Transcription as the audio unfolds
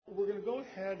go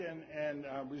ahead and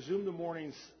resume the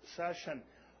morning's session.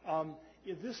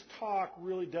 This talk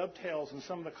really dovetails in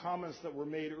some of the comments that were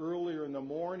made earlier in the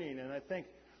morning, and I think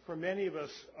for many of us,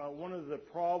 one of the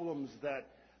problems that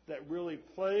really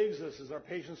plagues us is our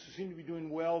patients who seem to be doing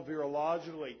well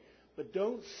virologically, but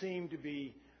don't seem to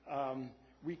be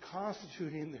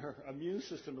reconstituting their immune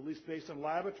system, at least based on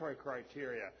laboratory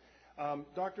criteria.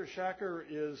 Dr. Shacker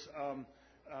is a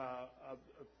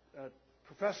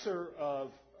professor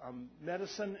of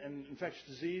medicine and infectious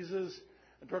diseases,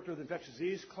 a director of the infectious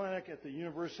disease clinic at the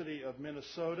University of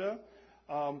Minnesota,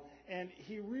 and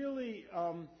he really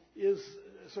is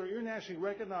sort of internationally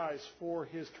recognized for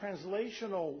his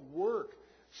translational work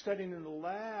studying in the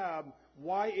lab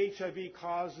why HIV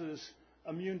causes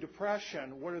immune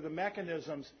depression, what are the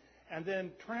mechanisms, and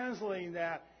then translating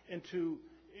that into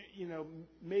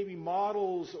maybe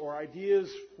models or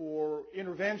ideas for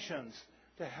interventions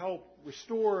to help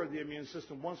restore the immune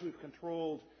system once we've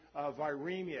controlled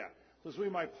viremia. So it's really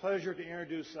my pleasure to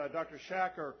introduce Dr.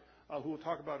 Shacker, who will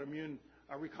talk about immune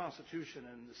reconstitution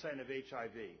in the setting of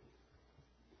HIV.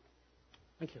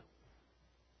 Thank you.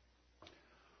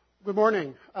 Good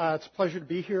morning. It's a pleasure to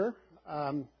be here.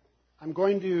 I'm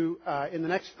going to, in the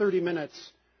next 30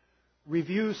 minutes,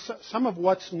 review some of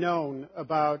what's known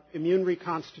about immune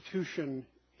reconstitution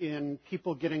in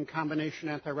people getting combination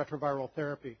antiretroviral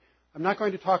therapy. I'm not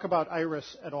going to talk about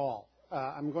IRIS at all.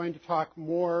 I'm going to talk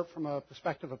more from a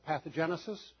perspective of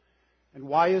pathogenesis and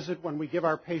why is it when we give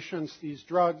our patients these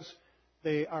drugs,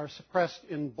 they are suppressed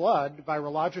in blood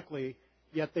virologically,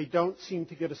 yet they don't seem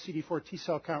to get a CD4 T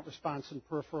cell count response in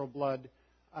peripheral blood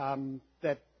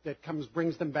that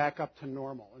brings them back up to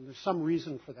normal. And there's some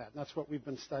reason for that, and that's what we've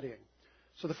been studying.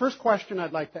 So the first question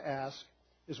I'd like to ask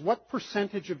is what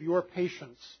percentage of your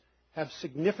patients have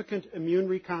significant immune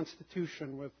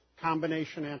reconstitution with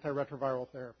combination antiretroviral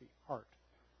therapy? Heart.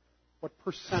 What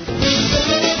percentage?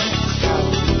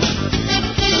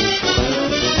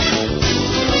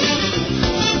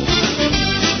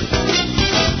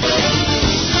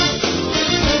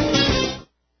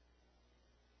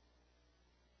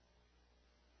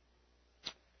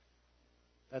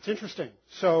 That's interesting.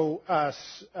 So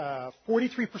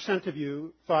 43% of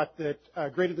you thought that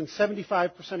greater than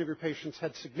 75% of your patients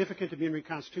had significant immune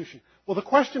reconstitution. Well, the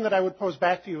question that I would pose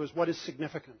back to you is what is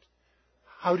significant?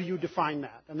 How do you define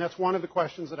that? And that's one of the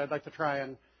questions that I'd like to try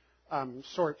and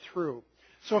sort through.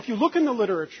 So if you look in the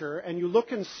literature and you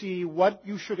look and see what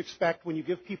you should expect when you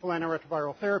give people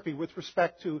antiretroviral therapy with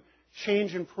respect to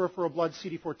change in peripheral blood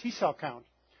CD4 T cell count,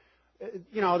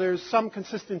 there's some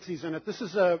consistencies in it. This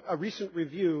is a recent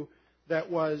review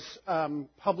that was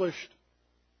published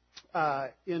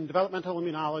in Developmental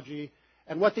Immunology,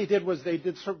 and what they did was they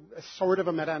did sort of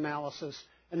a meta-analysis,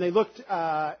 and they looked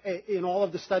in all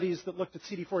of the studies that looked at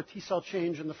CD4 T cell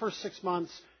change in the first 6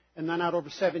 months and then out over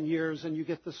 7 years, and you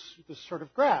get this sort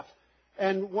of graph.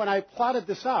 And when I plotted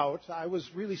this out, I was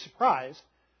really surprised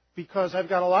because I've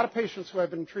got a lot of patients who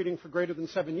I've been treating for greater than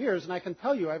 7 years, and I can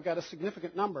tell you I've got a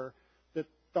significant number that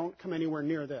don't come anywhere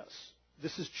near this.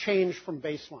 This is change from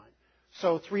baseline.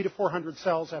 So 300 to 400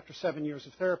 cells after 7 years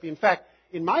of therapy. In fact,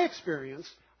 in my experience,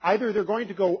 either they're going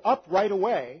to go up right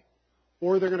away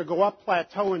or they're going to go up,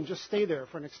 plateau, and just stay there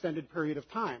for an extended period of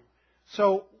time.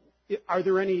 So are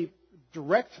there any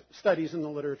direct studies in the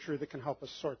literature that can help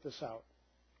us sort this out?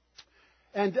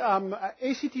 And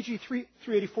ACTG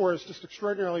 384 is just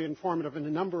extraordinarily informative in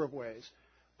a number of ways.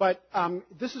 But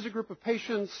this is a group of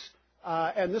patients,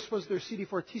 and this was their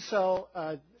CD4 T cell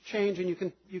change. And you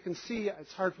can see,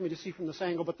 it's hard for me to see from this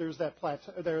angle, but there's that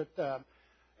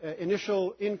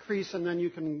initial increase, and then you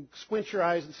can squint your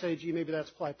eyes and say, gee, maybe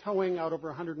that's plateauing out over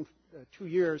 102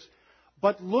 years.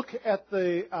 But look at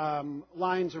the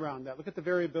lines around that. Look at the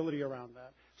variability around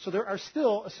that. So there are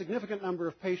still a significant number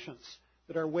of patients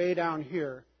that are way down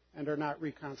here and are not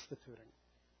reconstituting.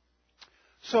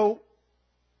 So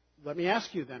let me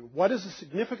ask you then, what is a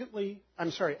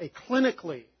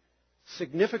clinically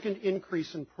significant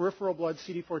increase in peripheral blood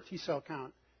CD4 T cell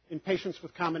count in patients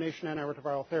with combination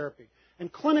antiretroviral therapy?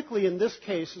 And clinically, in this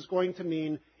case, is going to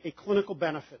mean a clinical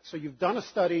benefit. So you've done a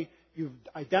study, you've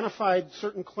identified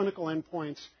certain clinical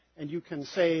endpoints, and you can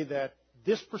say that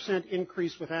this %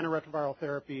 increase with antiretroviral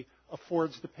therapy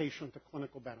affords the patient a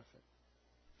clinical benefit.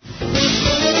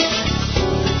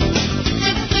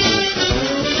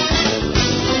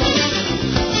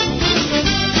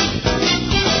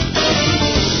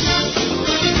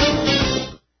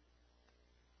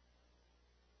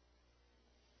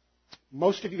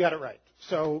 Most of you got it right.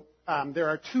 So there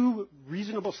are 2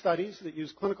 reasonable studies that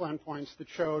use clinical endpoints that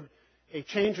showed a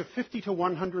change of 50 to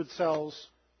 100 cells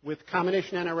with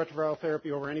combination antiretroviral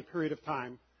therapy over any period of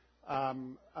time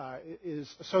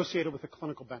is associated with a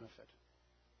clinical benefit.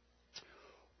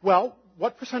 Well,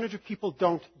 what percentage of people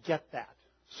don't get that?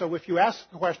 So if you ask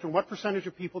the question, what percentage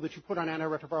of people that you put on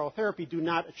antiretroviral therapy do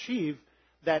not achieve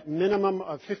that minimum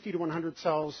of 50 to 100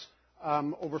 cells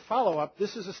over follow-up?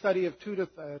 This is a study of 2 to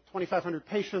 2,500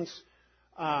 patients,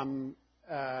 and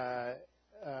I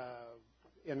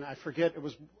forget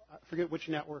which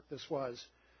network this was,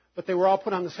 but they were all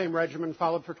put on the same regimen,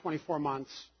 followed for 24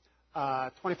 months,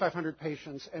 2,500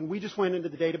 patients, and we just went into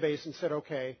the database and said,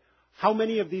 okay, how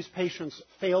many of these patients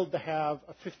failed to have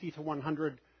a 50 to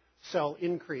 100 cell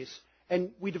increase?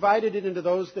 And we divided it into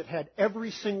those that had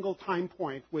every single time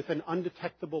point with an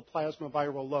undetectable plasma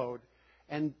viral load.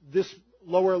 And this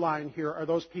lower line here are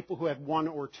those people who had 1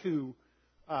 or 2,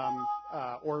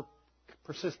 or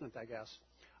persistent, I guess.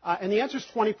 And the answer is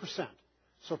 20%.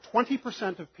 So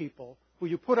 20% of people who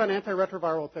you put on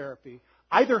antiretroviral therapy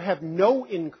either have no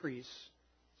increase,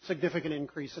 significant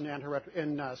increase in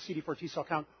CD4 T cell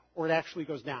count, or it actually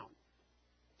goes down.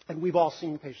 And we've all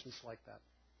seen patients like that.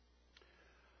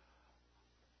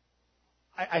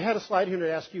 I had a slide here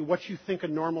to ask you what you think a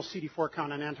normal CD4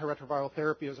 count on antiretroviral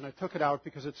therapy is, and I took it out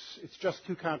because it's just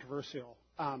too controversial.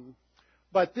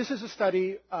 But this is a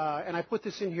study, and I put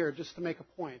this in here just to make a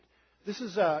point. This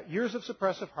is years of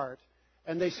suppressive heart,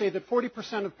 and they say that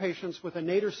 40% of patients with a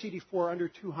nadir CD4 under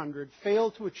 200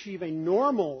 fail to achieve a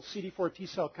normal CD4 T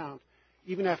cell count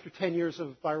even after 10 years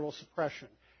of viral suppression.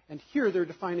 And here they're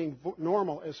defining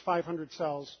normal as 500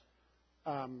 cells.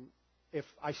 If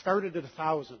I started at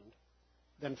 1,000,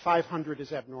 then 500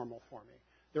 is abnormal for me.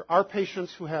 There are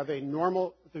patients who have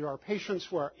there are patients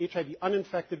who are HIV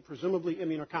uninfected, presumably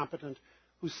immunocompetent,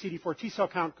 whose CD4 T cell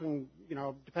count can,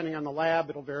 depending on the lab,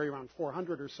 it'll vary around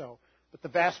 400 or so. But the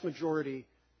vast majority,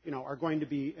 are going to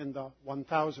be in the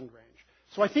 1,000 range.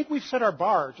 So I think we've set our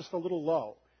bar just a little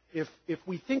low. If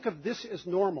we think of this as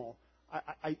normal,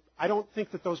 I don't think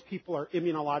that those people are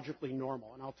immunologically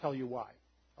normal, and I'll tell you why.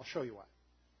 I'll show you why.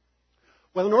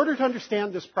 Well, in order to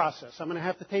understand this process, I'm going to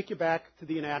have to take you back to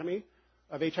the anatomy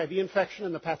of HIV infection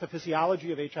and the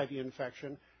pathophysiology of HIV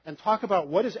infection and talk about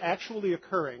what is actually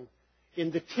occurring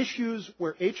in the tissues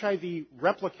where HIV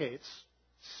replicates,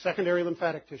 secondary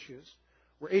lymphatic tissues,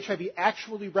 where HIV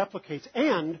actually replicates,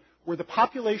 and where the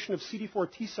population of CD4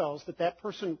 T cells that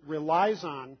person relies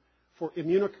on for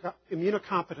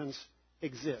immunocompetence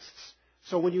exists.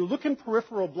 So when you look in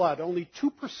peripheral blood, only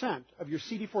 2% of your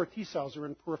CD4 T cells are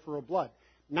in peripheral blood.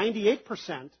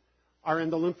 98% are in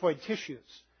the lymphoid tissues.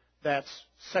 That's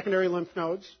secondary lymph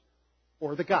nodes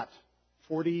or the gut.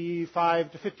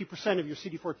 45 to 50% of your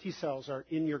CD4 T cells are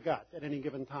in your gut at any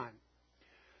given time.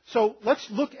 So let's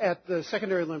look at the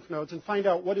secondary lymph nodes and find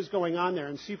out what is going on there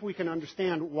and see if we can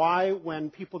understand why, when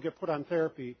people get put on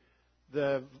therapy,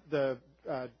 the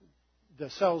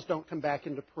cells don't come back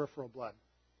into peripheral blood.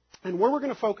 And where we're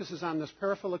going to focus is on this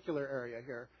parafollicular area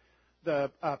here, the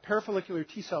parafollicular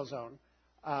T cell zone.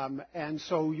 And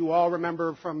so you all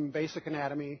remember from basic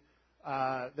anatomy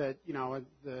that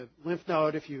the lymph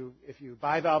node, if you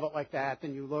bivalve it like that,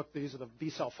 then you look. These are the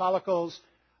B cell follicles,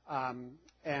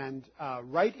 and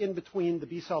right in between the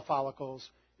B cell follicles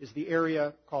is the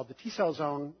area called the T cell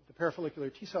zone, the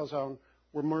parafollicular T cell zone,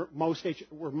 where most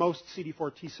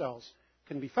CD4 T cells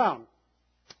can be found.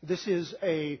 This is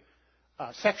a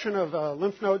section of a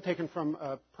lymph node taken from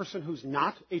a person who's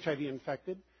not HIV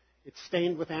infected. It's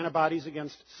stained with antibodies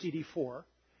against CD4.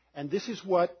 And this is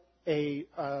what a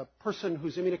person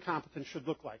who's immunocompetent should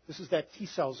look like. This is that T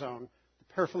cell zone,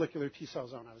 the parafollicular T cell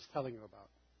zone I was telling you about.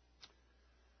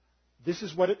 This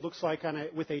is what it looks like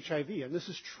with HIV. And this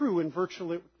is true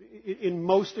in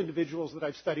most individuals that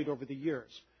I've studied over the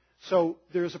years. So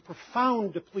there's a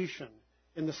profound depletion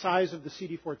in the size of the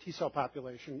CD4 T cell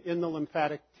population in the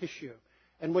lymphatic tissue.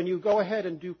 And when you go ahead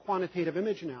and do quantitative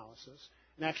image analysis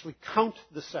and actually count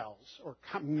the cells or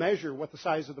measure what the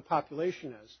size of the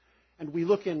population is, and we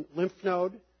look in lymph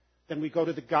node, then we go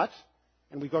to the gut,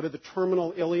 and we go to the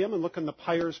terminal ileum and look in the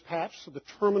Peyer's patch. So the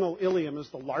terminal ileum is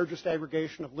the largest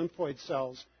aggregation of lymphoid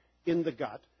cells in the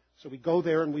gut. So we go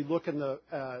there and we look in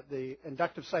the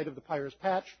inductive site of the Peyer's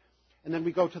patch. And then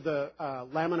we go to the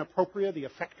lamina propria, the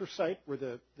effector site, where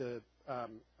the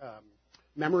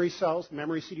memory cells, the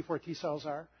memory CD4 T cells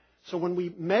are. So when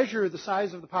we measure the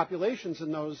size of the populations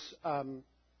in those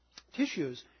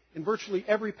tissues, in virtually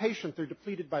every patient, they're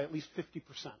depleted by at least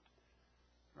 50%.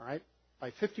 All right?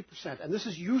 By 50%. And this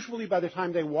is usually by the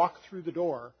time they walk through the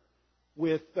door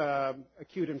with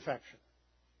acute infection.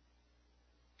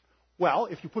 Well,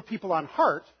 if you put people on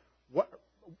heart,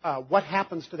 what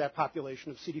happens to that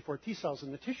population of CD4 T cells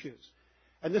in the tissues?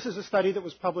 And this is a study that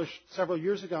was published several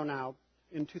years ago now,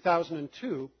 in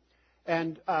 2002.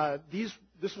 And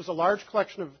this was a large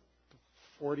collection of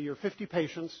 40 or 50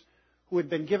 patients who had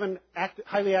been given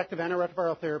highly active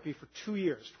antiretroviral therapy for 2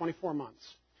 years, 24 months.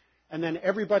 And then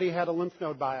everybody had a lymph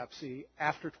node biopsy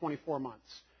after 24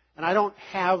 months. And I don't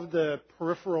have the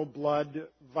peripheral blood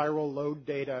viral load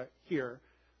data here,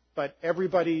 but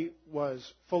everybody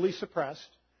was fully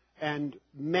suppressed, and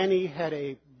many had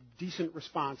a decent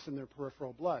response in their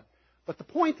peripheral blood. But the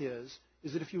point is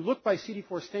that if you look by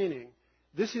CD4 staining,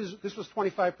 this was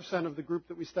 25% of the group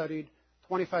that we studied,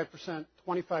 25%,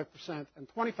 25%, and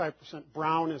 25%.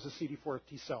 Brown is a CD4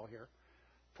 T cell here,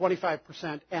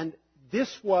 25%, and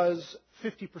this was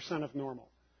 50% of normal.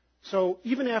 So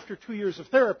even after 2 years of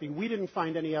therapy, we didn't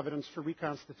find any evidence for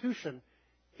reconstitution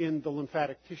in the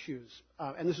lymphatic tissues,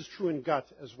 and this is true in gut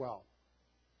as well.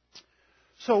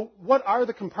 So what are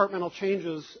the compartmental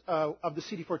changes of the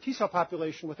CD4 T cell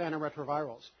population with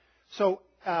antiretrovirals? So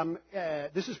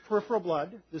this is peripheral blood,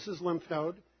 this is lymph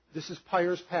node, this is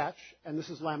Peyer's patch, and this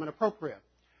is lamina propria.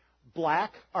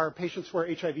 Black are patients who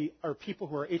are people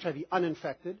who are HIV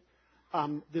uninfected.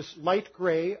 This light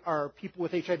gray are people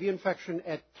with HIV infection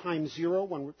at time 0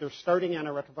 when they're starting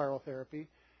antiretroviral therapy,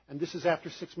 and this is after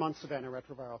 6 months of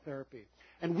antiretroviral therapy.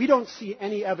 And we don't see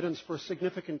any evidence for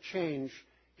significant change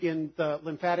in the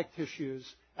lymphatic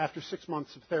tissues after 6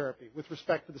 months of therapy with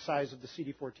respect to the size of the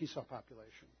CD4 T cell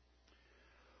population.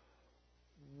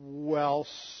 Well,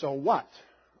 so what?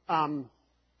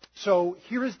 So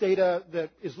here is data that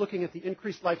is looking at the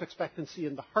increased life expectancy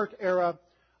in the heart era.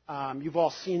 You've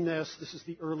all seen this. This is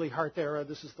the early heart era.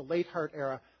 This is the late heart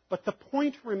era. But the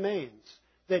point remains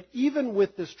that even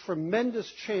with this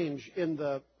tremendous change in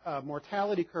the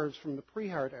mortality curves from the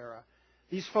pre-heart era,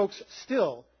 these folks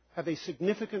still have a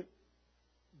significant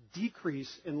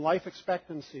decrease in life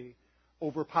expectancy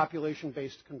over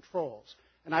population-based controls.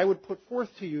 And I would put forth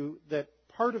to you that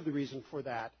part of the reason for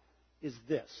that is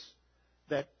this,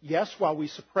 that yes, while we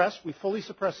fully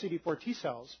suppress CD4 T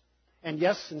cells, and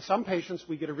yes, in some patients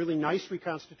we get a really nice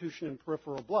reconstitution in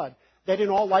peripheral blood, that in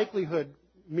all likelihood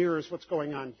mirrors what's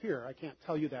going on here. I can't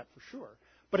tell you that for sure.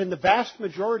 But in the vast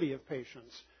majority of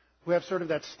patients who have sort of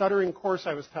that stuttering course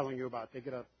I was telling you about, they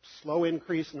get a slow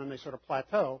increase and then they sort of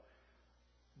plateau,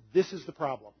 this is the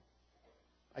problem,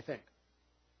 I think.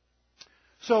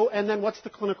 So, and then what's the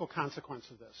clinical consequence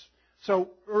of this? So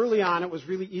early on, it was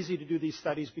really easy to do these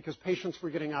studies because patients were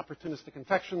getting opportunistic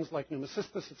infections like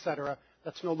pneumocystis, et cetera.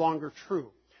 That's no longer true.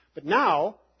 But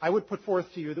now, I would put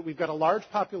forth to you that we've got a large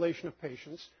population of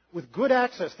patients with good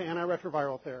access to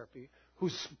antiretroviral therapy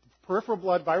whose peripheral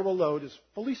blood viral load is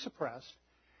fully suppressed,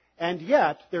 and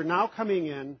yet they're now coming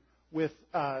in with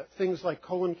things like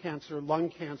colon cancer,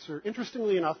 lung cancer,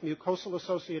 interestingly enough,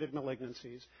 mucosal-associated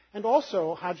malignancies, and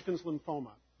also Hodgkin's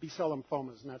lymphoma, B-cell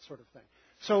lymphomas, and that sort of thing.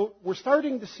 So we're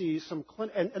starting to see some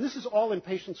and this is all in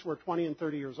patients who are 20 and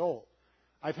 30 years old.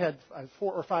 I have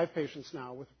 4 or 5 patients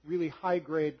now with really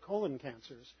high-grade colon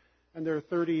cancers, and they're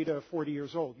 30 to 40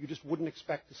 years old. You just wouldn't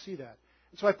expect to see that.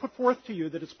 And so I put forth to you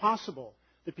that it's possible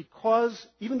that because,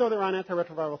 even though they're on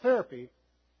antiretroviral therapy,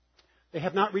 they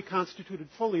have not reconstituted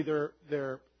fully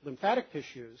their lymphatic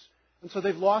tissues, and so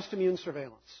they've lost immune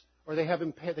surveillance, or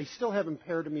they still have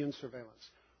impaired immune surveillance.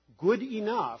 Good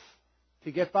enough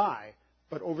to get by,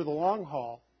 but over the long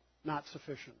haul, not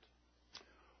sufficient.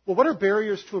 Well, what are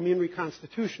barriers to immune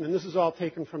reconstitution? And this is all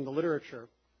taken from the literature.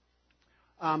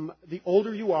 The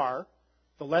older you are,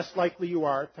 the less likely you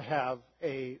are to have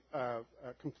a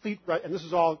complete, and this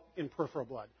is all in peripheral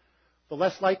blood, the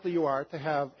less likely you are to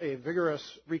have a vigorous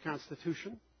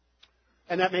reconstitution.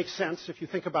 And that makes sense if you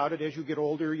think about it. As you get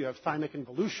older, you have thymic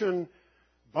involution.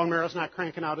 Bone marrow's not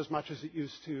cranking out as much as it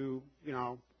used to.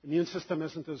 Immune system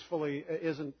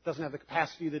doesn't have the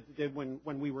capacity that it did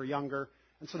when we were younger.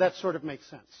 And so that sort of makes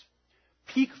sense.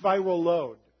 Peak viral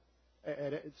load.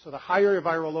 So the higher your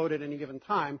viral load at any given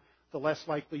time, the less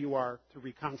likely you are to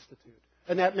reconstitute.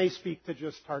 And that may speak to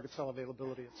just target cell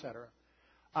availability, et cetera.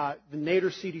 The nadir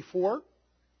CD4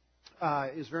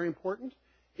 is very important.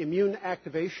 Immune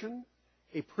activation,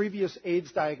 a previous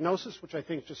AIDS diagnosis, which I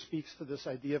think just speaks to this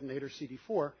idea of nadir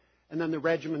CD4, and then the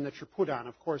regimen that you're put on.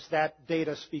 Of course, that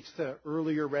data speaks to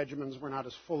earlier regimens. We're not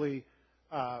as fully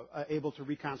able to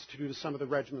reconstitute as some of the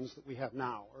regimens that we have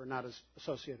now, or not as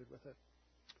associated with it.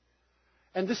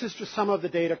 And this is just some of the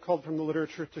data culled from the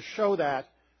literature to show that.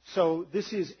 So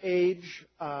this is age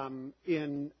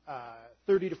in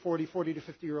 30 to 40, 40 to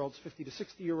 50-year-olds, 50 to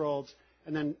 60-year-olds,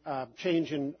 and then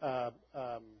change in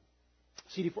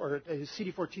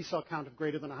CD4 T cell count of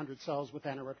greater than 100 cells with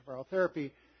antiretroviral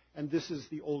therapy. And this is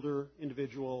the older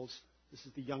individuals. This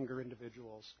is the younger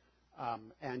individuals.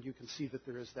 And you can see that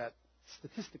there is that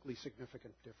statistically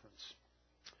significant difference.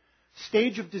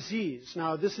 stage of disease.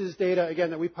 Now, this is data,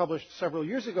 again, that we published several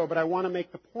years ago, but I want to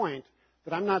make the point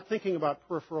that I'm not thinking about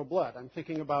peripheral blood. I'm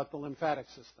thinking about the lymphatic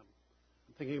system.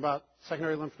 I'm thinking about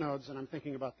secondary lymph nodes, and I'm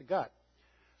thinking about the gut.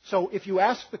 So if you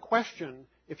ask the question,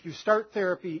 if you start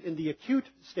therapy in the acute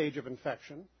stage of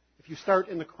infection, if you start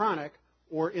in the chronic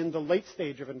or in the late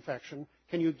stage of infection,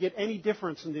 can you get any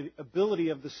difference in the ability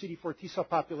of the CD4 T cell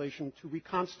population to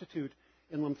reconstitute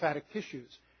in lymphatic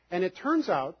tissues? And it turns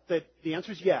out that the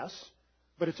answer is yes,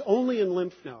 but it's only in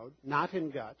lymph node, not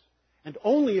in gut, and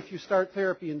only if you start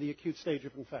therapy in the acute stage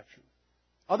of infection.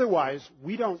 Otherwise,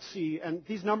 we don't see, and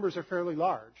these numbers are fairly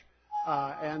large,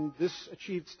 and this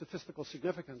achieved statistical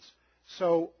significance.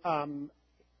 So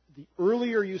the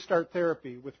earlier you start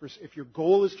therapy, if your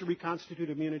goal is to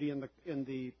reconstitute immunity in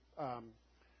the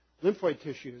lymphoid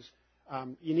tissues,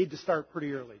 you need to start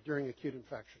pretty early during acute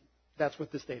infection. That's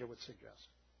what this data would suggest.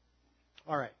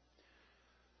 All right.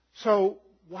 So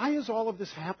why is all of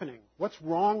this happening? What's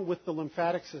wrong with the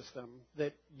lymphatic system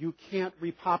that you can't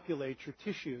repopulate your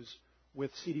tissues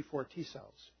with CD4 T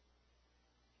cells?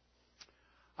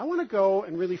 I want to go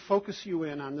and really focus you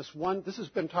in on this one. This has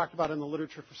been talked about in the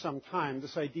literature for some time,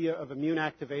 this idea of immune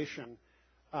activation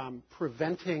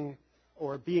preventing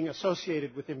or being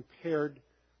associated with impaired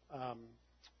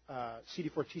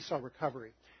CD4 T cell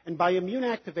recovery. And by immune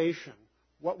activation,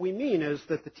 what we mean is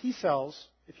that the T cells,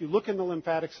 if you look in the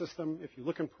lymphatic system, if you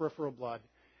look in peripheral blood,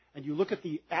 and you look at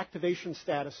the activation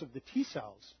status of the T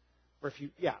cells,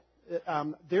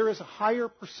 there is a higher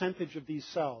percentage of these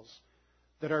cells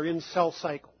that are in cell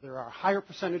cycle. There are a higher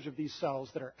percentage of these cells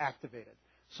that are activated.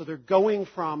 So they're going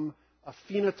from a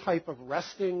phenotype of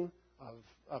resting,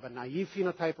 of a naive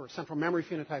phenotype or a central memory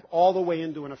phenotype, all the way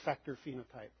into an effector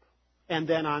phenotype, and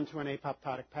then onto an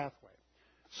apoptotic pathway.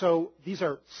 So these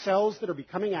are cells that are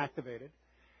becoming activated.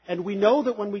 And we know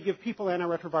that when we give people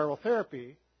antiretroviral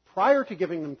therapy, prior to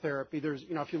giving them therapy,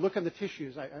 if you look in the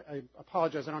tissues, I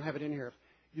apologize, I don't have it in here.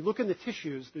 If you look in the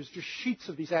tissues, there's just sheets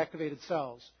of these activated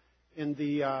cells in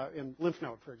lymph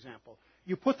node, for example.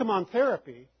 You put them on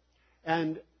therapy,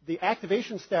 and the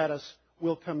activation status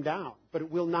will come down, but it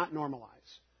will not normalize.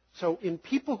 So in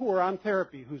people who are on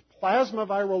therapy, whose plasma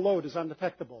viral load is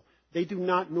undetectable, they do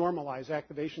not normalize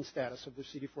activation status of their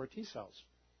CD4 T cells.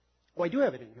 Oh, I do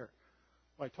have it in here.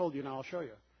 Well, I told you, now I'll show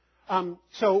you.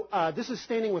 This is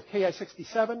staining with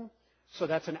Ki-67. So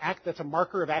that's a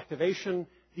marker of activation.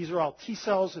 These are all T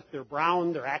cells. If they're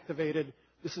brown, they're activated.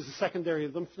 This is a secondary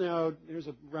lymph node. There's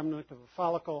a remnant of a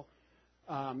follicle.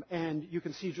 And you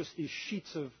can see just these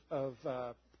sheets of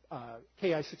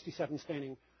Ki-67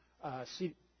 staining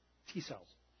T cells.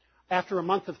 After a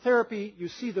month of therapy, you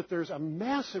see that there's a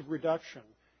massive reduction.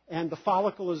 And the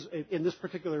follicle is, in this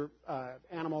particular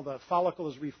animal, the follicle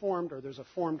is reformed, or there's a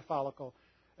formed follicle,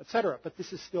 et cetera. But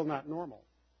this is still not normal.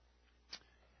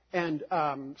 And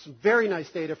some very nice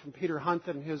data from Peter Hunt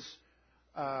and his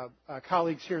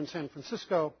colleagues here in San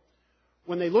Francisco.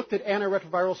 When they looked at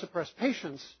antiretroviral suppressed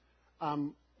patients,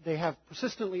 they have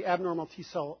persistently abnormal T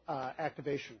cell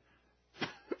activation.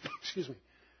 Excuse me.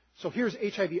 So here's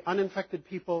HIV uninfected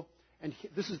people, and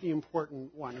this is the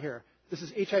important one here. This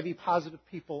is HIV positive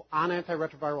people on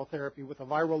antiretroviral therapy with a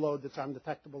viral load that's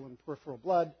undetectable in peripheral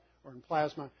blood or in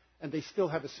plasma, and they still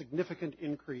have a significant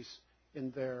increase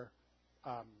in their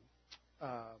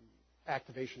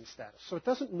activation status. So it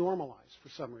doesn't normalize for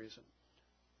some reason.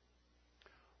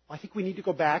 I think we need to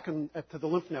go back to the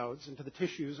lymph nodes and to the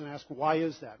tissues and ask, why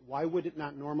is that? Why would it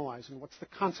not normalize, and what's the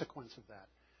consequence of that?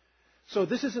 So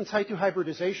this is in situ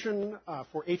hybridization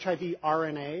for HIV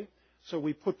RNA. So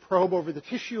we put probe over the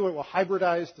tissue. It will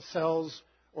hybridize the cells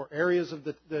or areas of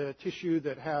the tissue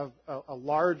that have a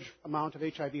large amount of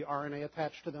HIV RNA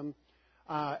attached to them.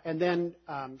 And then,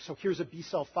 so here's a B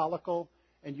cell follicle,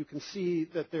 and you can see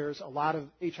that there's a lot of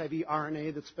HIV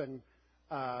RNA that's been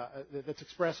that's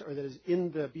expressed or that is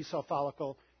in the B cell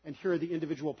follicle. And here are the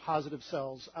individual positive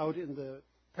cells out in the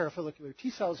parafollicular T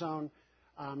cell zone.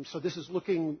 So this is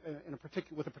looking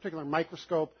with a particular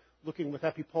microscope, looking with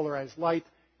epipolarized light.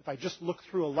 If I just look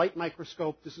through a light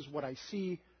microscope, this is what I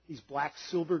see, these black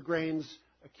silver grains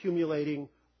accumulating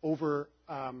over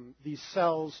these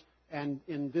cells. And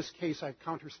in this case, I've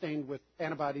counterstained with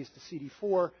antibodies to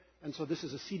CD4. And so this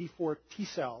is a CD4 T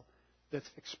cell that's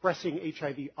expressing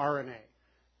HIV RNA.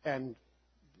 And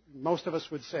most of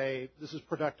us would say this is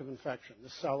productive infection.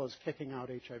 This cell is kicking out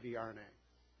HIV RNA.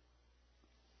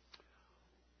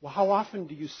 Well, how often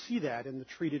do you see that in the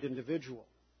treated individual?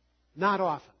 Not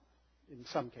often, in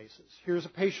some cases. Here's a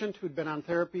patient who'd been on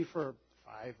therapy for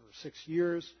 5 or 6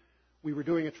 years. We were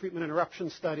doing a treatment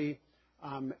interruption study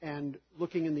and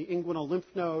looking in the inguinal lymph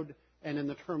node and in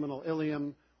the terminal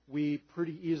ileum. we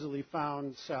pretty easily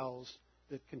found cells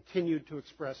that continued to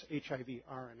express HIV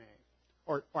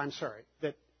RNA,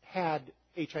 that had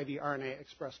HIV RNA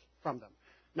expressed from them.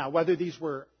 Now, whether these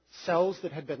were cells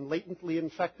that had been latently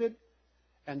infected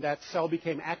and that cell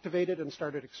became activated and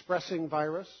started expressing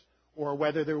virus, or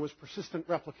whether there was persistent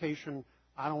replication,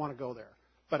 I don't want to go there.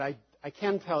 But I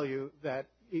can tell you that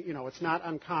it's not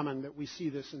uncommon that we see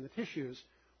this in the tissues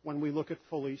when we look at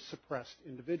fully suppressed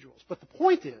individuals. But the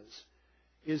point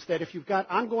is that if you've got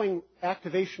ongoing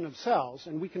activation of cells,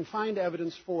 and we can find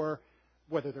evidence for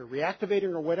whether they're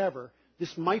reactivating or whatever,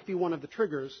 this might be one of the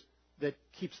triggers that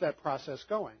keeps that process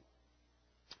going.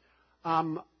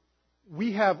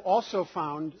 We have also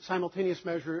found simultaneous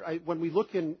measure, when we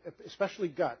look in especially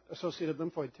gut-associated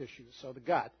lymphoid tissues, so the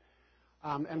gut,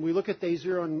 and we look at day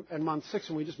 0 and month 6,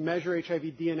 and we just measure HIV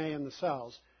DNA in the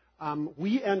cells,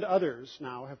 we and others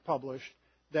now have published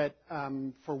that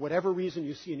for whatever reason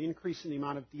you see an increase in the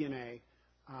amount of DNA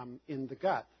in the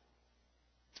gut.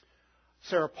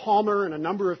 Sarah Palmer and a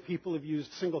number of people have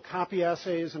used single copy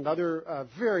assays and other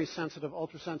very sensitive,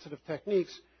 ultrasensitive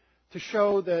techniques to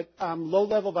show that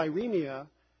low-level viremia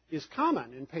is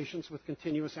common in patients with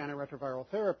continuous antiretroviral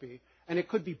therapy, and it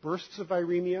could be bursts of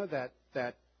viremia that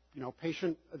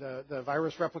the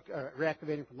virus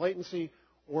reactivating from latency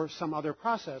or some other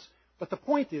process. But the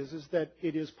point is that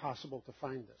it is possible to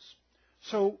find this.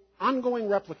 So ongoing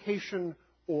replication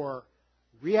or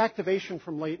reactivation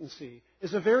from latency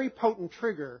is a very potent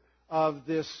trigger of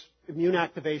this immune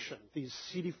activation, these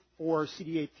CD4,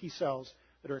 CD8 T cells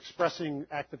that are expressing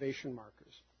activation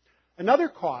markers. Another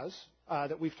cause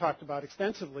that we've talked about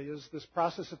extensively is this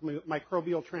process of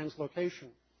microbial translocation.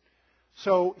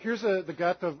 So here's the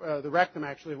gut of the rectum,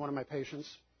 actually, of one of my patients.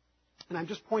 And I'm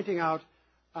just pointing out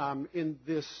in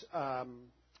this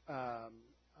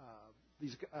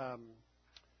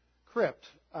crypt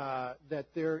that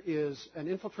there is an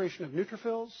infiltration of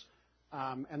neutrophils,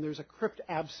 and there's a crypt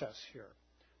abscess here.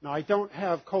 Now, I don't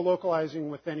have co-localizing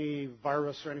with any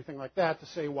virus or anything like that to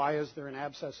say why is there an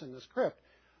abscess in this crypt,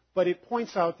 but it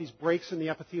points out these breaks in the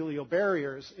epithelial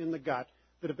barriers in the gut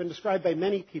that have been described by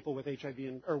many people with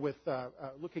HIV,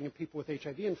 looking at people with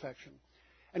HIV infection.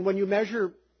 And when you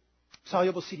measure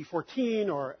soluble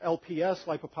CD14 or LPS,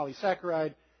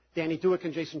 lipopolysaccharide, Danny Dewick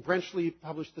and Jason Brenchley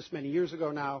published this many years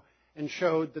ago now and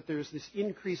showed that there's this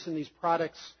increase in these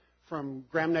products from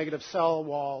gram-negative cell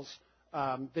walls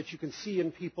that you can see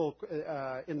in people,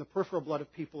 in the peripheral blood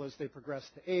of people as they progress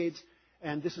to AIDS.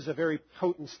 And this is a very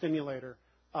potent stimulator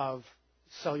of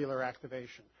cellular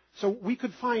activation. So we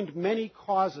could find many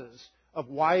causes of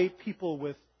why people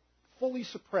with fully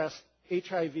suppressed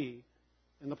HIV in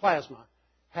the plasma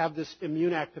have this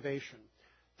immune activation.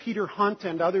 Peter Hunt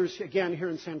and others, again, here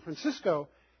in San Francisco,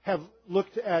 have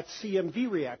looked at CMV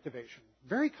reactivation.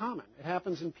 Very common. It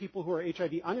happens in people who are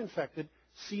HIV uninfected,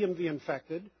 CMV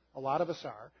infected. A lot of us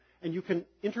are. And you can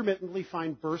intermittently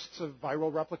find bursts of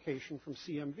viral replication from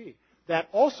CMV. That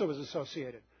also is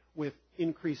associated with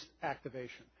increased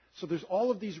activation. So there's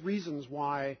all of these reasons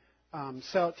why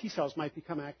T cells might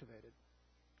become activated.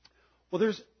 Well,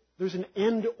 there's an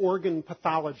end organ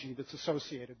pathology that's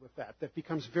associated with that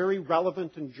becomes very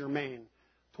relevant and germane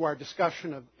to our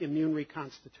discussion of immune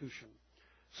reconstitution.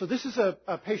 So this is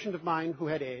a patient of mine who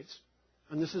had AIDS,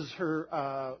 and this is her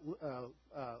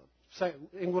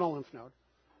inguinal lymph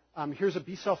node. Here's a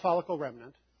B-cell follicle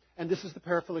remnant, and this is the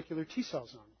parafollicular T-cell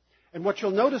zone. And what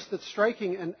you'll notice that's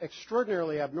striking and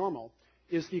extraordinarily abnormal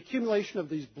is the accumulation of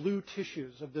these blue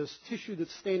tissues, of this tissue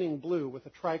that's staining blue with a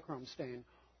trichrome stain,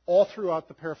 all throughout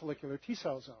the parafollicular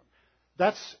T-cell zone.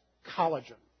 That's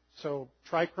collagen. So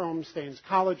trichrome stains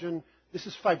collagen. This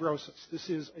is fibrosis. This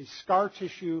is a scar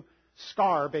tissue,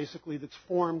 basically, that's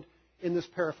formed in this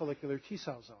parafollicular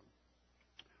T-cell zone.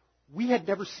 We had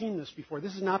never seen this before.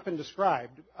 This has not been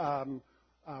described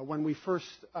when we first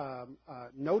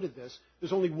noted this.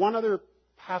 There's only one other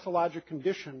pathologic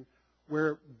condition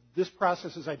where this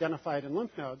process is identified in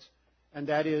lymph nodes, and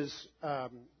that is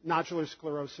nodular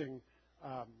sclerosing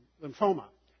lymphoma.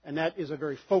 And that is a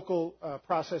very focal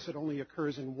process. It only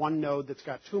occurs in one node that's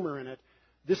got tumor in it.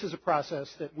 This is a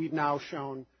process that we've now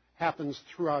shown happens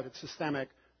throughout. It's systemic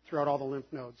throughout all the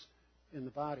lymph nodes in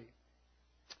the body.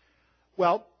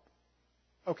 Well,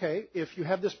 okay, if you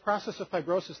have this process of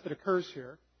fibrosis that occurs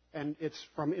here, and it's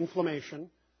from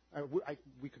inflammation,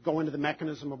 we could go into the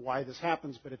mechanism of why this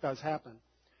happens, but it does happen.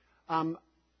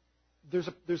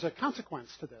 There's a consequence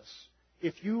to this.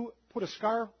 If you put a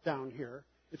scar down here,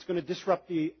 it's going to disrupt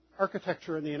the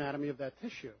architecture and the anatomy of that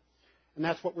tissue. And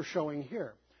that's what we're showing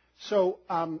here. So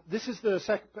this is the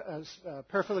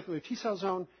parafollicular T-cell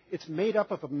zone. It's made up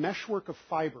of a meshwork of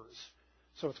fibers.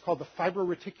 So it's called the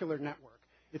fibroreticular network.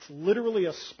 It's literally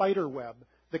a spider web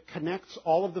that connects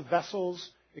all of the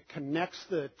vessels. It connects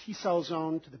the T cell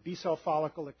zone to the B cell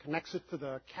follicle. It connects it to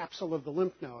the capsule of the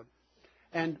lymph node.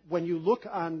 And when you look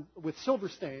on with silver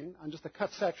stain on just a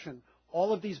cut section,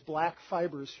 all of these black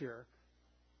fibers here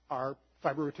are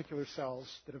fibroreticular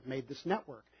cells that have made this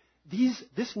network.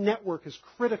 This network is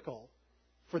critical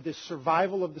for the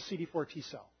survival of the CD4 T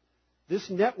cell. This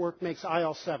network makes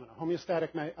IL-7, a homeostatic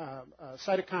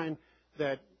cytokine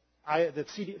that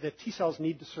T cells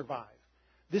need to survive.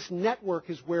 This network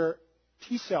is where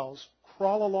T cells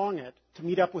crawl along it to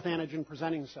meet up with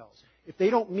antigen-presenting cells. If they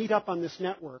don't meet up on this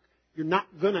network, you're not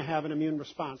going to have an immune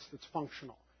response that's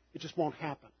functional. It just won't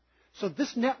happen. So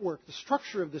this network, the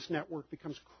structure of this network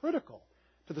becomes critical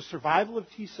to the survival of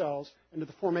T cells and to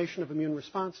the formation of immune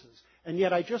responses. And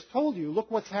yet I just told you,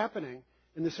 look what's happening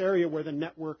in this area where the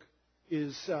network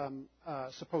is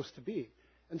supposed to be.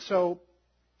 And so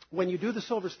when you do the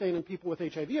silver stain in people with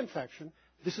HIV infection,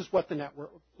 this is what the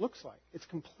network looks like. It's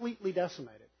completely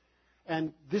decimated.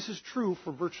 And this is true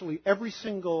for virtually every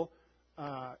single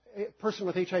person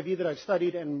with HIV that I've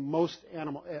studied and most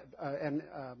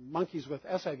monkeys with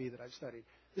SIV that I've studied.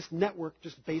 This network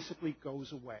just basically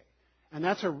goes away. And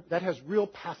that has real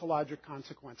pathologic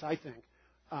consequence, I think,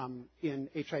 in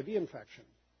HIV infection.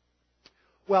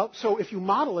 Well, so if you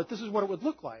model it, this is what it would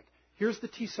look like. Here's the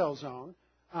T cell zone.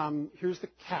 Here's the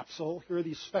capsule. Here are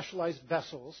these specialized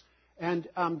vessels. And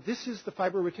this is the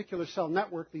fibroreticular cell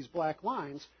network, these black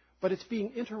lines, but it's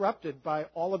being interrupted by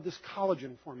all of this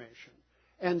collagen formation.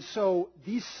 And so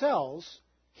these cells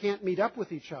can't meet up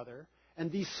with each other,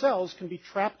 and these cells can be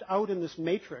trapped out in this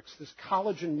matrix, this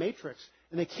collagen matrix,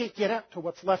 and they can't get up to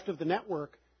what's left of the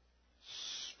network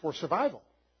for survival.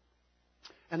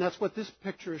 And that's what this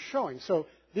picture is showing. So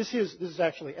this is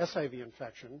actually SIV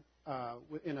infection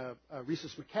in a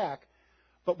rhesus macaque.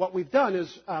 But what we've done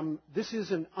is this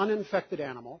is an uninfected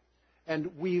animal,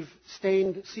 and we've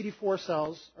stained CD4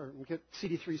 cells, or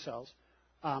CD3 cells,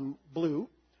 blue.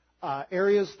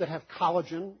 Areas that have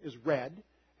collagen is red,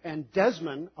 and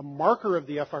desmin, a marker of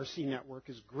the FRC network,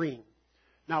 is green.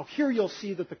 Now here you'll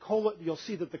see that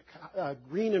the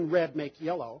green and red make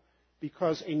yellow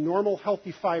because a normal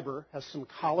healthy fiber has some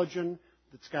collagen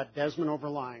that's got desmin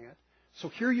overlying it. So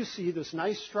here you see this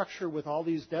nice structure with all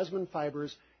these desmin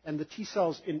fibers and the T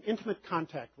cells in intimate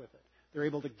contact with it. They're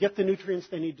able to get the nutrients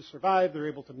they need to survive. They're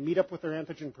able to meet up with their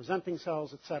antigen-presenting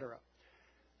cells, etc.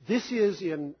 This is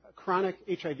in chronic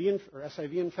HIV or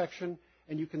SIV infection,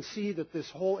 and you can see that this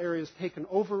whole area is taken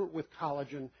over with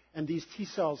collagen, and these T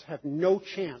cells have no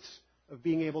chance of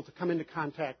being able to come into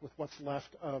contact with what's left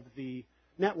of the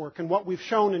network. And what we've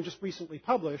shown and just recently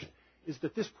published is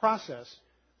that this process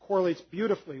correlates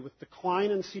beautifully with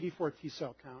decline in CD4 T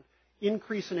cell count,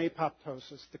 increase in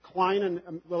apoptosis, decline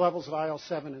in the levels of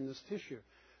IL-7 in this tissue.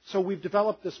 So we've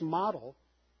developed this model.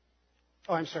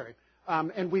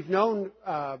 And we've known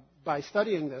by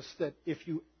studying this that if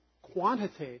you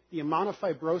quantitate the amount of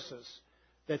fibrosis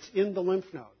that's in the lymph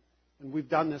node, and we've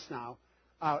done this now,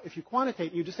 if you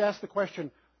quantitate, you just ask the question,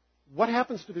 what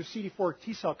happens to their CD4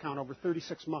 T cell count over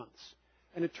 36 months?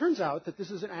 And it turns out that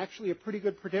this is actually a pretty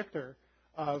good predictor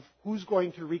of who's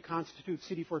going to reconstitute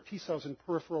CD4 T cells in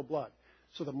peripheral blood.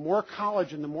 So the more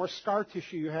collagen, the more scar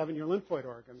tissue you have in your lymphoid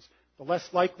organs, the less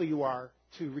likely you are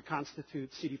to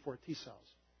reconstitute CD4 T cells.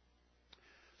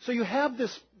 So you have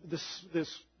this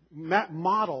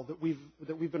model that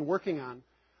we've been working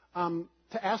on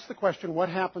to ask the question, what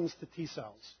happens to T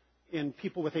cells in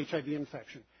people with HIV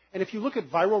infection? And if you look at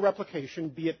viral replication,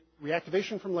 be it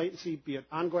reactivation from latency, be it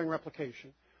ongoing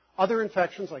replication, other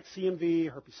infections like CMV,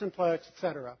 herpes simplex,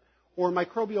 etc., or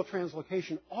microbial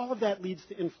translocation, all of that leads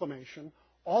to inflammation.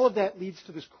 All of that leads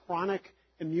to this chronic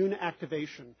immune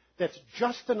activation that's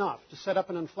just enough to set up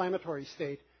an inflammatory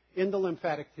state in the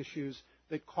lymphatic tissues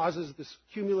that causes this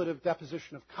cumulative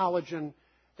deposition of collagen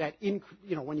that,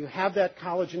 when you have that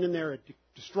collagen in there, it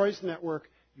destroys the network,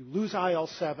 you lose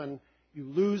IL-7, you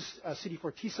lose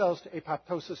CD4 T cells to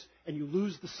apoptosis, and you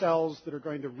lose the cells that are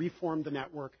going to reform the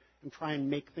network and try and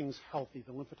make things healthy,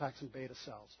 the lymphotoxin beta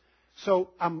cells. So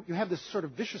you have this sort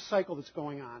of vicious cycle that's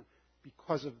going on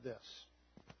because of this.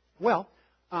 Well,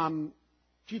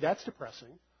 that's depressing.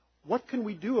 What can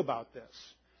we do about this?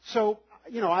 So,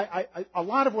 a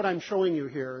lot of what I'm showing you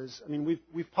here is,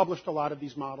 we've published a lot of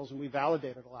these models and we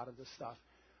validated a lot of this stuff.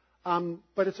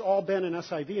 But it's all been an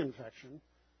SIV infection.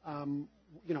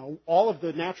 All of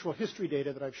the natural history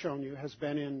data that I've shown you has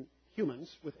been in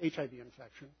humans with HIV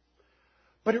infection.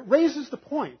 But it raises the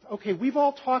point, okay, we've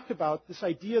all talked about this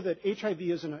idea that HIV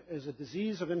is a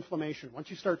disease of inflammation.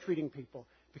 Once you start treating people,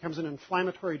 It becomes an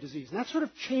inflammatory disease. And that sort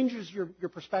of changes your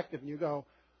perspective. And you go,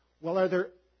 well, are there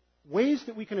ways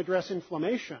that we can address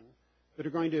inflammation that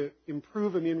are going to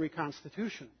improve immune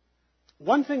reconstitution?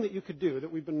 One thing that you could do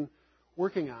that we've been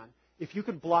working on, if you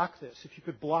could block this, if you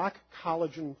could block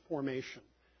collagen formation,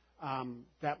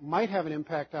 that might have an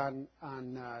impact on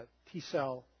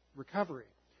T-cell recovery.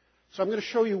 So I'm going to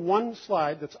show you one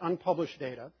slide that's unpublished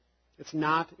data. It's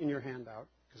not in your handout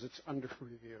because it's under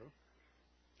review.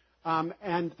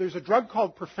 And there's a drug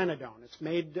called pirfenidone. It's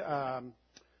made,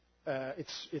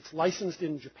 it's licensed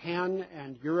in Japan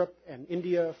and Europe and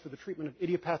India for the treatment of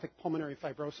idiopathic pulmonary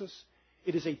fibrosis.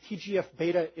 It is a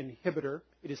TGF-beta inhibitor.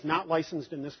 It is not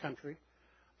licensed in this country.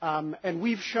 And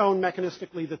we've shown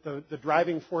mechanistically that the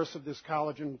driving force of this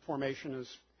collagen formation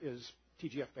is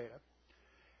TGF-beta.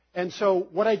 And so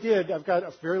what I did, I've got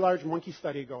a very large monkey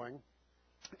study going.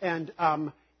 And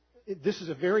this is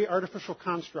a very artificial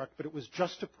construct, but it was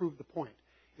just to prove the point.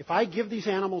 If I give these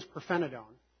animals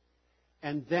pirfenidone,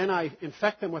 and then I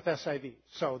infect them with SIV,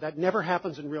 so that never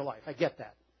happens in real life. I get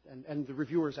that. And the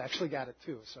reviewers actually got it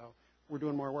too, so we're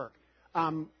doing more work.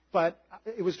 But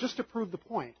it was just to prove the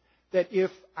point that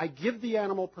if I give the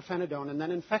animal pirfenidone and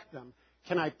then infect them,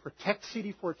 can I protect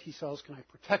CD4 T cells, can I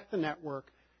protect the network,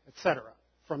 et cetera,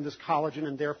 from this collagen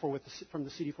and therefore from the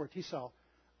CD4 T cell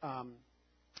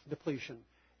depletion.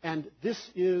 And this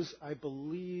is, I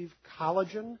believe,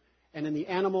 collagen. And in the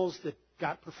animals that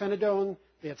got pirfenidone,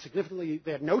 they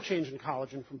had no change in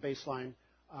collagen from baseline.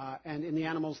 And in the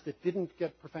animals that didn't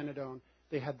get pirfenidone,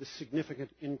 they had this significant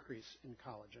increase in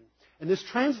collagen. And this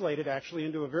translated actually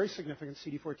into a very significant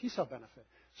CD4 T cell benefit.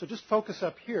 So just focus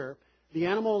up here. The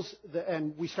animals,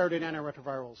 and we started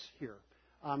antiretrovirals here.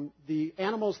 The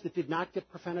animals that did not get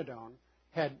pirfenidone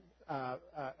had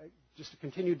just a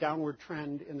continued downward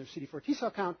trend in their CD4 T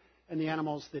cell count, and the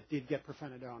animals that did get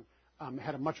pirfenidone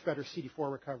had a much better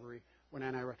CD4 recovery when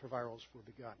antiretrovirals were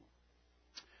begun.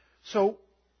 So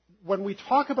when we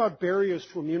talk about barriers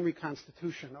to immune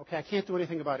reconstitution, okay, I can't do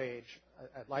anything about age.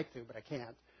 I'd like to, but I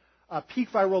can't. Peak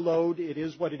viral load, it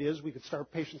is what it is. We could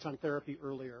start patients on therapy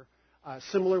earlier,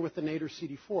 similar with the nadir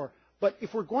CD4. But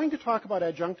if we're going to talk about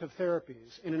adjunctive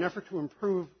therapies in an effort to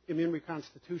improve immune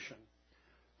reconstitution,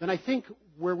 then I think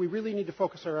where we really need to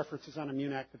focus our efforts is on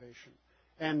immune activation.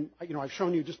 And, I've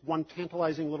shown you just one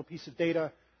tantalizing little piece of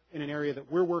data in an area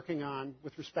that we're working on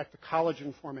with respect to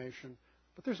collagen formation.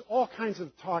 But there's all kinds of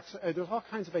talks, there's all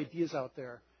kinds of ideas out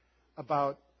there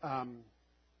about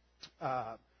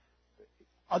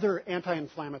other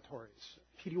anti-inflammatories,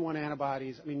 PD-1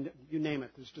 antibodies, I mean, you name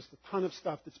it. There's just a ton of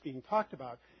stuff that's being talked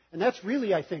about. And that's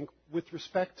really, I think, with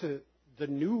respect to the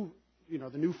new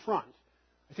front,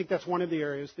 I think that's one of the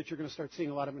areas that you're going to start seeing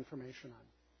a lot of information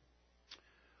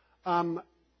on.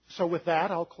 So with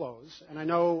that, I'll close. And I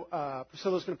know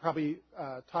Priscilla's going to probably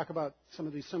talk about some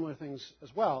of these similar things as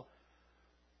well.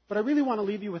 But I really want to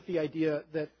leave you with the idea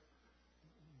that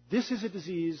this is a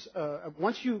disease,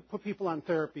 once you put people on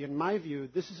therapy, in my view,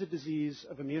 this is a disease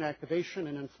of immune activation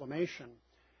and inflammation.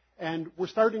 And we're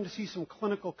starting to see some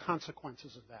clinical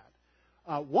consequences of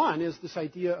that. One is this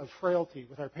idea of frailty.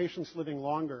 With our patients living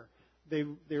longer,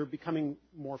 they're becoming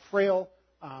more frail,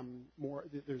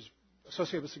 there's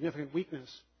associated with significant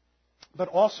weakness. But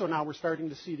also now we're starting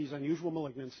to see these unusual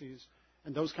malignancies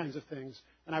and those kinds of things.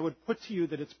 And I would put to you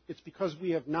that it's because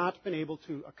we have not been able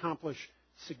to accomplish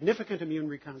significant immune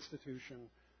reconstitution,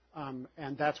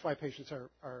 and that's why patients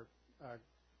are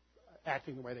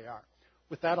acting the way they are.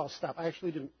 With that, I'll stop. I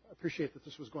actually didn't appreciate that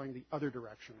this was going the other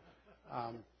direction.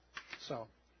 So.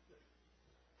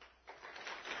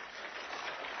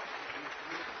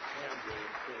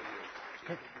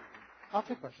 Okay. I'll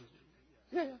take questions.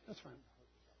 Yeah, that's fine.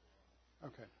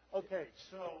 Okay. Okay,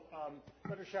 so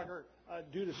Dr. Shacker,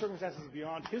 due to circumstances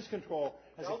beyond his control,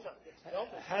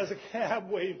 has a cab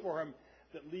waiting for him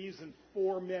that leaves in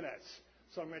 4 minutes.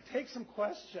 So I'm going to take some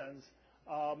questions,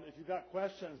 if you've got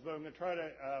questions, but I'm going to try to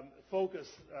focus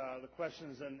the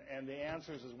questions and the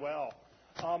answers as well.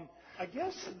 I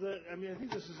guess I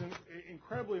think this is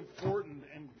incredibly important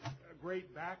and a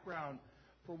great background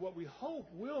for what we hope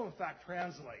will in fact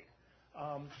translate.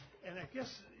 And I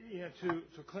guess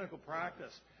to clinical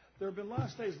practice. There have been a lot of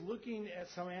studies looking at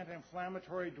some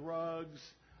anti-inflammatory drugs,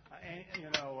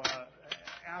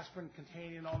 aspirin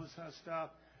containing all this kind of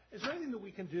stuff. Is there anything that we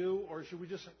can do, or should we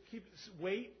just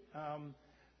wait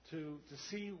to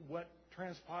see what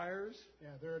transpires? Yeah,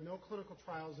 there are no clinical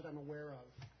trials that I'm aware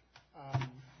of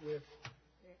with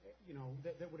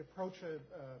that would approach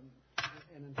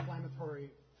an inflammatory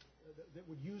that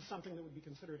would use something that would be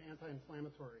considered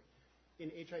anti-inflammatory in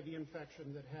HIV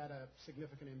infection that had a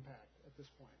significant impact at this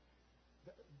point.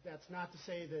 that's not to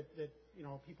say that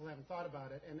people haven't thought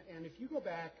about it. And if you go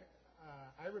back,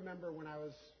 I remember when I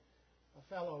was a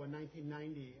fellow in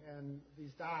 1990, and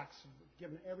these docs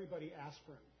given everybody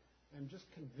aspirin, and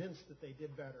just convinced that they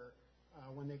did better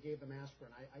when they gave them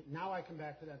aspirin. Now I come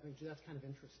back to that and think, gee, that's kind of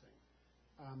interesting.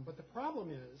 But the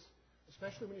problem is,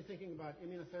 especially when you're thinking about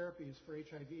immunotherapies for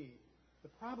HIV, the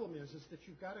problem is that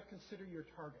you've got to consider your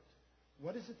target.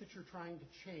 What is it that you're trying to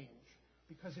change?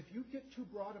 Because if you get too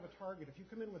broad of a target, if you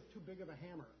come in with too big of a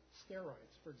hammer,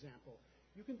 steroids, for example,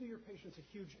 you can do your patients a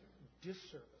huge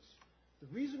disservice.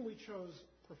 The reason we chose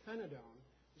pirfenidone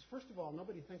is, first of all,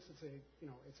 nobody thinks it's a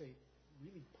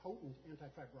really potent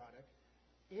antifibrotic,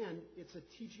 and it's a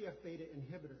TGF-beta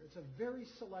inhibitor. It's a very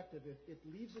selective. It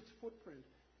leaves its footprint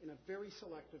in a very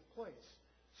selective place.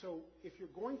 So if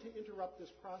you're going to interrupt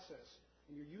this process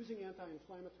and you're using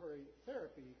anti-inflammatory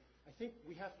therapy, I think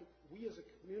we as a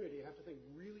community have to think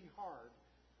really hard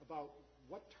about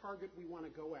what target we want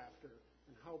to go after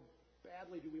and how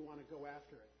badly do we want to go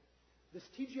after it. This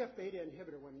TGF-beta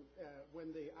inhibitor,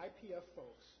 when the IPF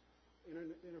folks,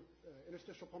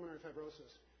 interstitial pulmonary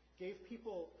fibrosis, gave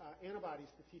people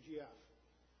antibodies to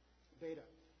TGF-beta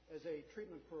as a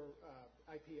treatment for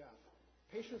IPF,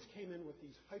 patients came in with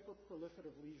these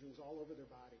hyperproliferative lesions all over their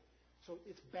body. So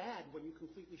it's bad when you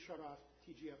completely shut off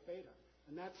TGF-beta.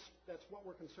 And that's what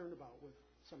we're concerned about with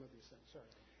some of these things.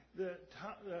 Sorry.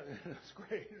 That's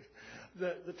great.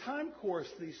 The time course,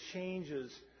 these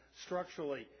changes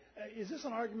structurally, is this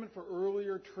an argument for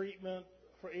earlier treatment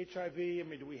for HIV? I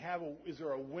mean, is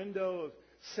there a window of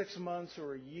 6 months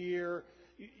or a year?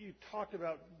 You talked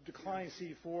about declining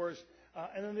CD4s.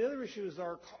 And then the other issue is,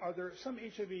 are there some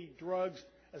HIV drugs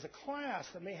as a class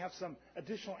that may have some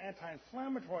additional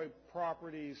anti-inflammatory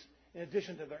properties in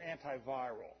addition to their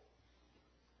antiviral?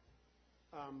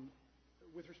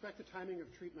 With respect to timing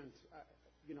of treatment,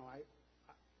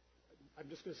 I'm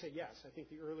just going to say yes. I think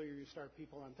the earlier you start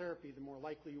people on therapy, the more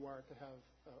likely you are to have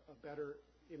a better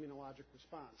immunologic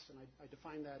response. And I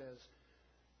define that as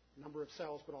number of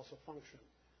cells, but also function.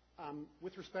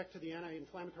 With respect to the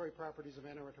anti-inflammatory properties of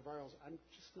antiretrovirals, I'm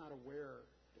just not aware.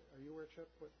 Are you aware, Chip?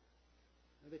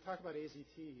 They talk about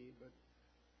AZT, but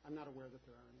I'm not aware that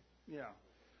there are any. Yeah.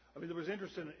 I mean, there was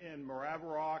interest in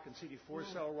Maraviroc and CD4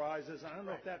 cell rises. I don't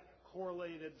know if that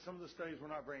correlated. Some of the studies were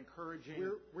not very encouraging.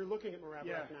 We're looking at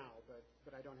Maraviroc now,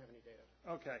 but I don't have any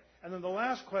data. Okay. And then the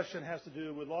last question has to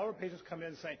do with a lot of patients come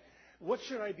in saying, what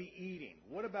should I be eating?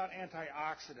 What about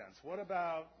antioxidants? What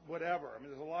about whatever? I mean,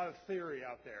 there's a lot of theory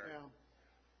out there.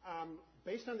 Yeah.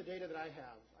 Based on the data that I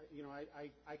have,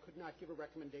 I could not give a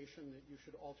recommendation that you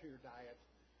should alter your diet,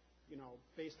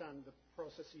 based on the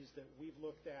processes that we've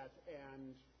looked at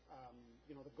and,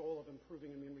 the goal of improving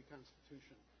immune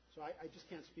reconstitution. So I just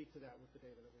can't speak to that with the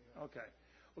data that we have. Okay.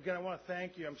 Well, again, I want to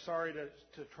thank you. I'm sorry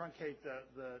to truncate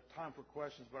the time for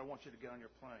questions, but I want you to get on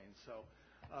your plane. So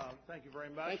thank you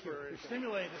very much for a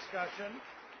stimulating discussion.